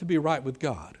want to be right with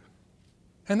God.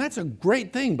 And that's a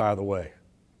great thing, by the way,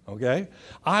 okay?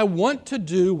 I want to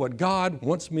do what God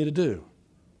wants me to do.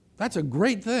 That's a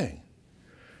great thing.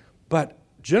 But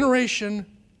generation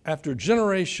after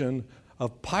generation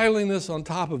of piling this on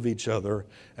top of each other,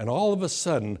 and all of a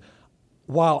sudden,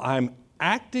 while I'm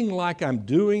acting like I'm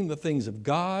doing the things of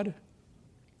God,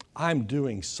 I'm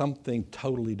doing something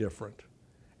totally different.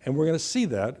 And we're going to see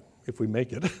that, if we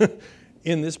make it,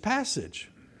 in this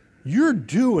passage. You're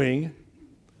doing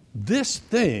this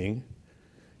thing,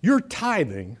 you're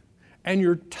tithing, and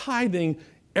you're tithing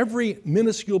every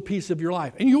minuscule piece of your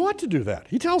life. And you ought to do that.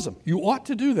 He tells them, you ought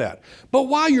to do that. But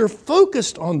while you're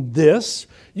focused on this,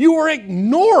 you are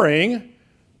ignoring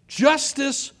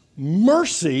justice,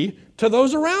 mercy to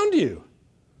those around you.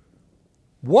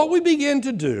 What we begin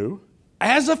to do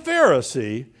as a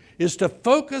Pharisee is to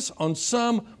focus on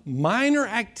some minor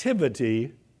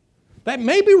activity that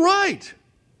may be right.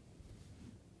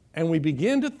 And we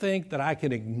begin to think that I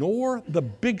can ignore the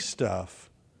big stuff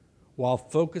while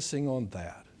focusing on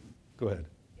that. Go ahead.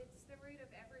 It's the root of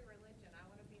every religion. I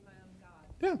want to be my own God.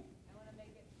 Yeah. I want to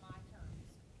make it my terms.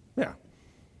 Yeah.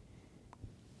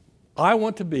 I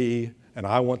want to be, and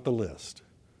I want the list.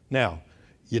 Now,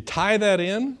 you tie that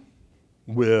in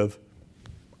with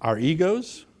our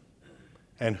egos,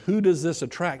 and who does this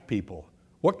attract people?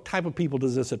 What type of people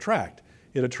does this attract?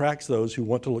 It attracts those who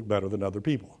want to look better than other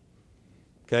people.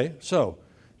 Okay? So,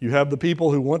 you have the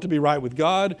people who want to be right with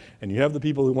God, and you have the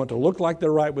people who want to look like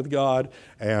they're right with God,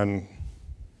 and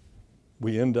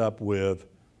we end up with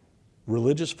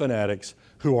religious fanatics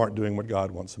who aren't doing what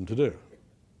God wants them to do.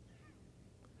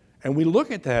 And we look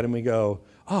at that and we go,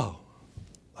 oh,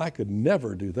 I could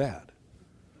never do that.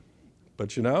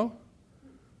 But you know,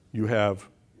 you have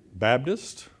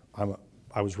Baptists,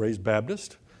 I was raised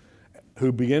Baptist,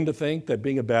 who begin to think that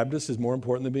being a Baptist is more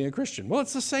important than being a Christian. Well,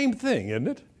 it's the same thing, isn't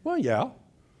it? Well, yeah,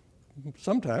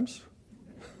 sometimes.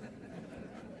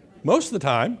 Most of the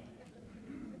time.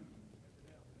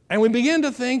 And we begin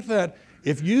to think that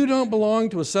if you don't belong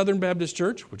to a Southern Baptist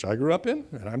church, which I grew up in,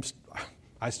 and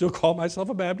I still call myself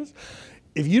a Baptist,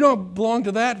 if you don't belong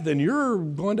to that, then you're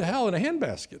going to hell in a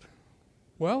handbasket.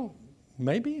 Well,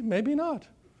 maybe, maybe not.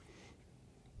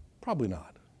 Probably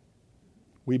not.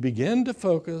 We begin to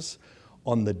focus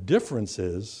on the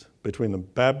differences between the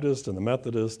Baptist and the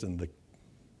Methodist and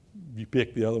you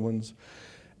pick the other ones,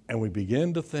 and we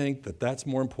begin to think that that's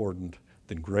more important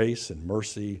than grace and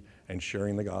mercy and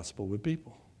sharing the gospel with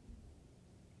people.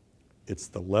 It's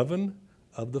the leaven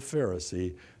of the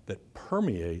Pharisee that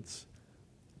permeates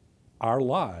our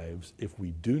lives if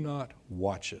we do not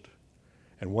watch it.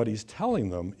 And what he's telling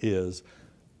them is,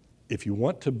 if you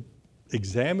want to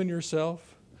examine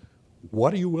yourself,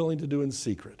 what are you willing to do in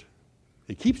secret?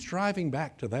 He keeps driving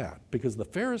back to that because the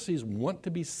Pharisees want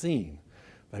to be seen.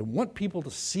 They want people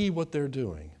to see what they're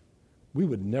doing. We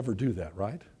would never do that,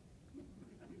 right?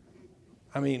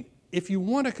 I mean, if you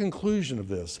want a conclusion of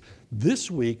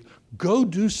this week, go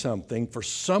do something for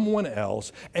someone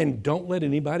else and don't let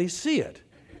anybody see it.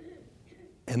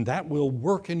 And that will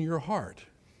work in your heart.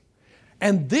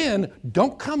 And then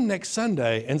don't come next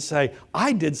Sunday and say,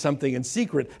 I did something in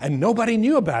secret and nobody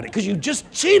knew about it because you just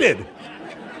cheated.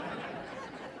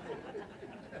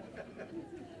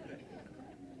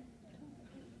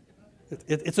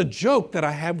 It's a joke that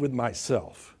I have with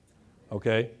myself,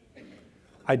 okay?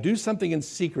 I do something in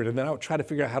secret and then I'll try to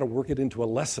figure out how to work it into a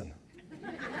lesson.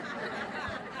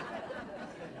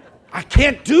 I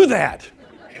can't do that.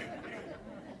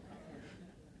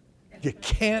 You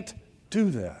can't do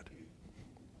that.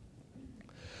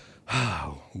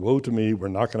 Woe to me, we're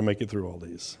not going to make it through all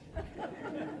these.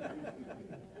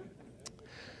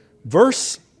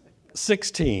 Verse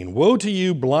 16, woe to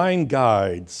you blind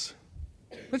guides.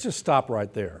 Let's just stop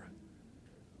right there.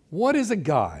 What is a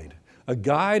guide? A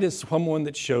guide is someone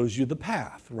that shows you the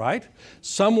path, right?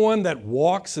 Someone that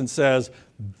walks and says,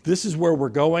 this is where we're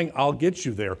going, I'll get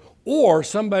you there. Or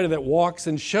somebody that walks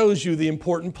and shows you the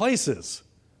important places.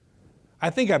 I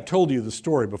think I've told you the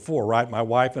story before, right? My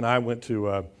wife and I went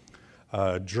to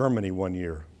Germany one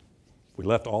year. We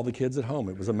left all the kids at home.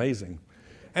 It was amazing.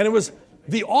 And it was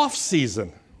the off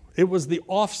season. It was the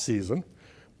off season.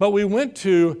 But we went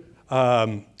to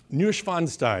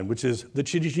Neuschwanstein, which is the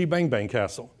Chitty Chitty Bang Bang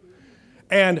Castle.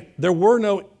 And there were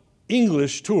no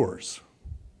English tours.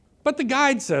 But the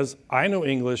guide says, I know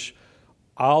English.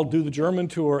 I'll do the German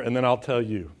tour, and then I'll tell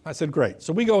you. I said, great.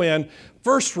 So we go in,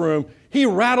 first room. He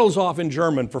rattles off in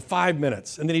German for 5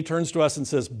 minutes, and then he turns to us and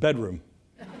says, bedroom.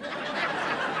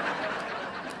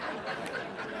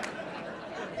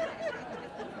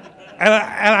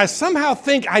 And I somehow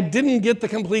think I didn't get the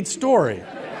complete story.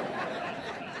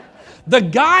 The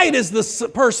guide is the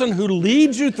person who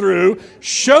leads you through,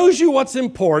 shows you what's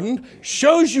important,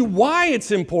 shows you why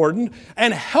it's important,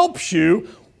 and helps you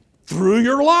through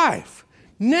your life.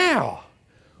 Now,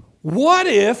 what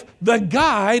if the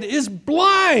guide is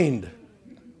blind?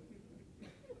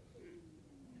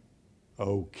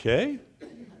 Okay.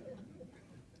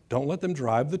 Don't let them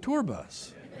drive the tour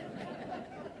bus.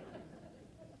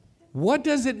 What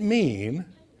does it mean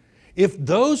if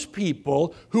those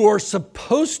people who are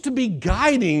supposed to be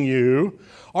guiding you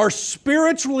are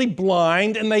spiritually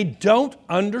blind and they don't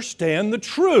understand the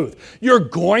truth? You're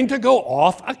going to go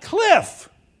off a cliff.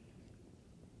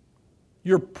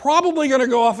 You're probably going to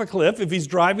go off a cliff if he's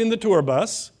driving the tour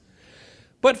bus,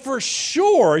 but for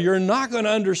sure you're not going to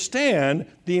understand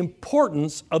the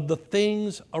importance of the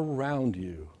things around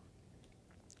you.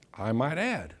 I might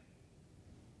add,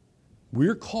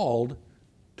 we're called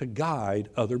to guide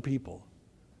other people.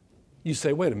 You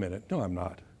say, wait a minute, no, I'm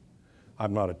not.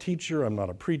 I'm not a teacher, I'm not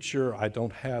a preacher, I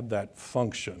don't have that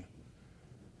function.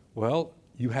 Well,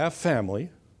 you have family,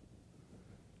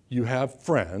 you have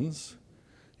friends,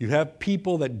 you have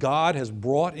people that God has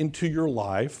brought into your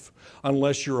life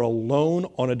unless you're alone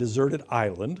on a deserted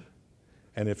island.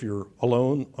 And if you're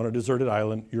alone on a deserted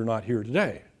island, you're not here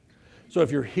today. So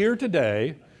if you're here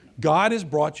today, God has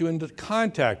brought you into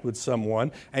contact with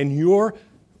someone and you're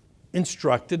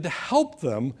instructed to help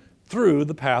them through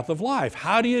the path of life.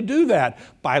 How do you do that?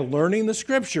 By learning the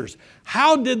Scriptures.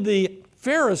 How did the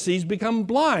Pharisees become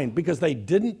blind? Because they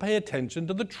didn't pay attention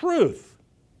to the truth.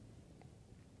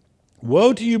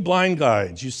 Woe to you, blind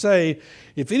guides! You say,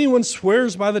 if anyone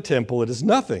swears by the temple, it is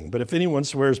nothing. But if anyone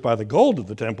swears by the gold of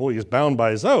the temple, he is bound by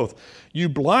his oath. You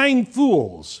blind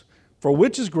fools! For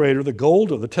which is greater, the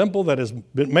gold or the temple that has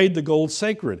made the gold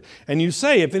sacred? And you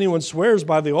say, if anyone swears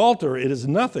by the altar, it is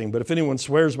nothing. But if anyone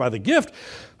swears by the gift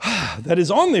that is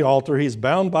on the altar, he is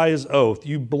bound by his oath.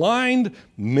 You blind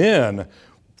men!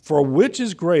 For which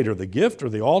is greater, the gift or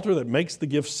the altar that makes the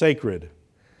gift sacred?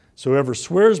 So whoever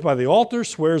swears by the altar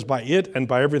swears by it and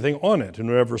by everything on it. And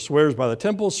whoever swears by the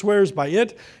temple swears by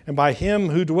it and by him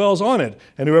who dwells on it.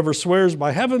 And whoever swears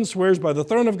by heaven swears by the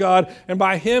throne of God and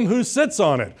by him who sits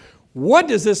on it. What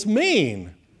does this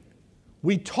mean?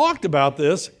 We talked about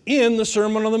this in the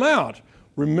Sermon on the Mount.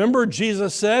 Remember,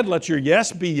 Jesus said, let your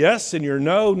yes be yes and your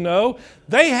no, no.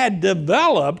 They had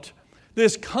developed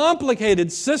this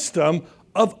complicated system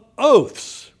of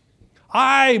oaths.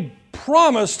 I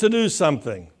promise to do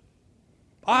something.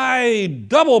 I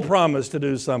double promise to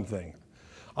do something.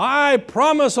 I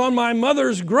promise on my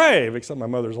mother's grave, except my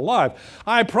mother's alive.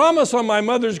 I promise on my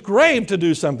mother's grave to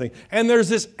do something. And there's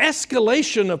this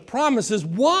escalation of promises.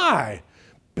 Why?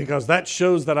 Because that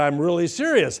shows that I'm really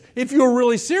serious. If you were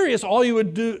really serious, all you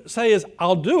would say is,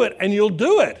 I'll do it, and you'll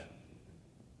do it.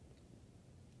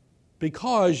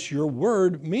 Because your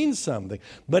word means something.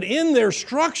 But in their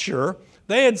structure,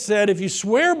 they had said, if you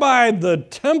swear by the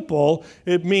temple,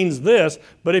 it means this.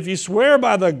 But if you swear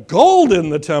by the gold in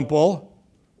the temple,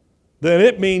 then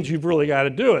it means you've really got to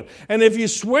do it. And if you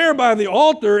swear by the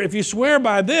altar, if you swear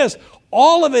by this,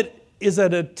 all of it is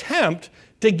an attempt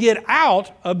to get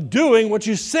out of doing what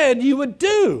you said you would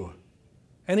do.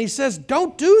 And he says,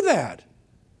 don't do that.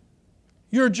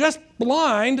 You're just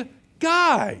blind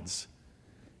guides.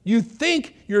 You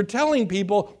think you're telling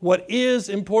people what is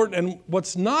important and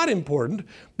what's not important,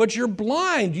 but you're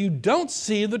blind. You don't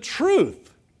see the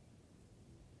truth.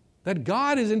 That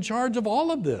God is in charge of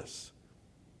all of this.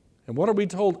 And what are we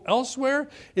told elsewhere?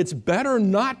 It's better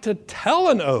not to tell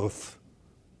an oath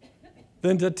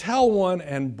than to tell one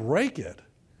and break it.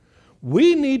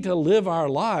 We need to live our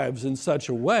lives in such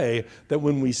a way that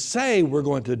when we say we're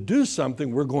going to do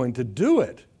something, we're going to do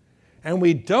it. And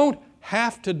we don't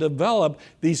have to develop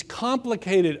these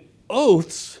complicated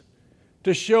oaths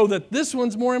to show that this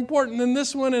one's more important than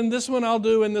this one, and this one I'll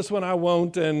do, and this one I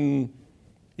won't. And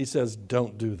he says,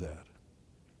 don't do that.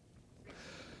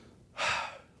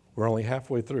 We're only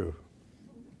halfway through,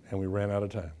 and we ran out of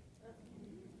time.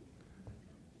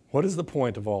 What is the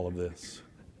point of all of this?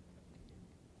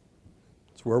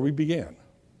 It's where we began.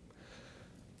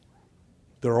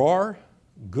 There are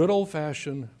good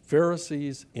old-fashioned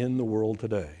Pharisees in the world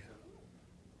today.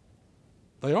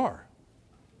 They are.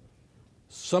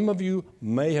 Some of you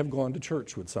may have gone to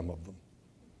church with some of them.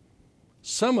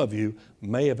 Some of you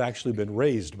may have actually been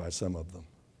raised by some of them.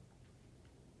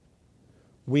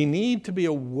 We need to be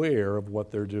aware of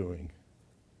what they're doing.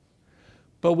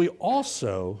 But we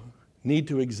also need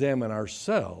to examine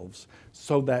ourselves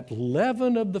so that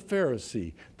leaven of the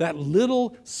Pharisee, that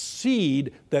little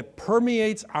seed that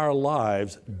permeates our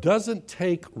lives, doesn't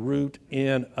take root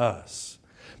in us.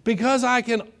 Because I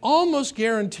can almost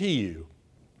guarantee you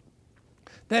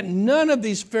that none of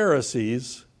these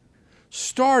Pharisees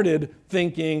started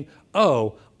thinking,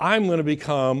 oh, I'm going to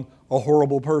become a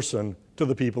horrible person to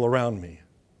the people around me.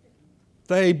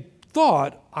 They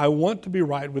thought, I want to be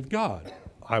right with God.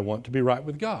 I want to be right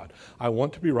with God. I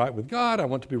want to be right with God. I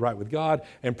want to be right with God.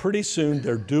 And pretty soon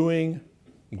they're doing,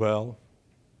 well,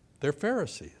 they're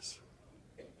Pharisees.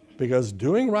 Because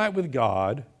doing right with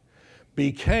God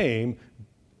became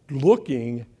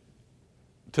looking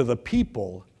to the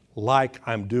people like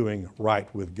I'm doing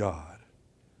right with God.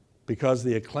 Because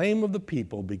the acclaim of the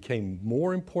people became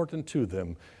more important to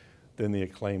them than the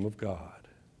acclaim of God.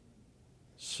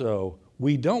 So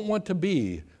we don't want to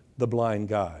be the blind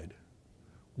guide.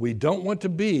 We don't want to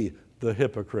be the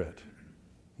hypocrite.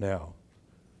 Now,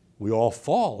 we all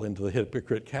fall into the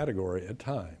hypocrite category at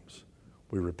times.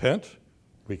 We repent,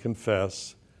 we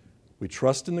confess, we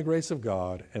trust in the grace of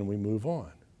God, and we move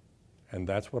on. And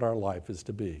that's what our life is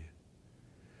to be.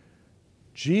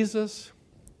 Jesus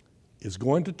is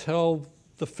going to tell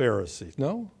the Pharisees,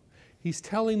 no, he's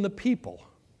telling the people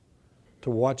to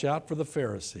watch out for the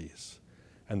Pharisees.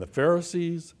 And the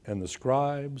Pharisees and the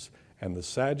scribes and the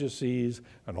Sadducees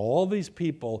and all these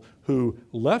people who,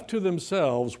 left to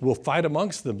themselves, will fight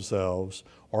amongst themselves,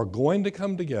 are going to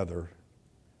come together,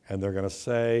 and they're going to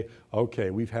say,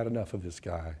 okay, we've had enough of this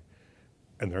guy,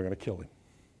 and they're going to kill him.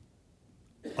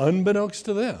 Unbeknownst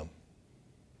to them,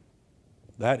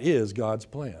 that is God's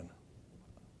plan.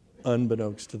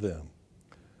 Unbeknownst to them.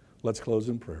 Let's close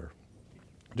in prayer.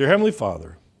 Dear Heavenly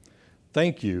Father,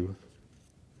 thank you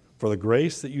for the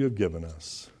grace that you have given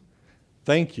us.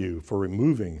 Thank you for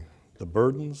removing the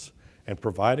burdens and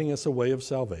providing us a way of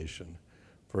salvation.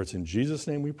 For it's in Jesus'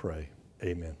 name we pray.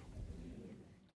 Amen.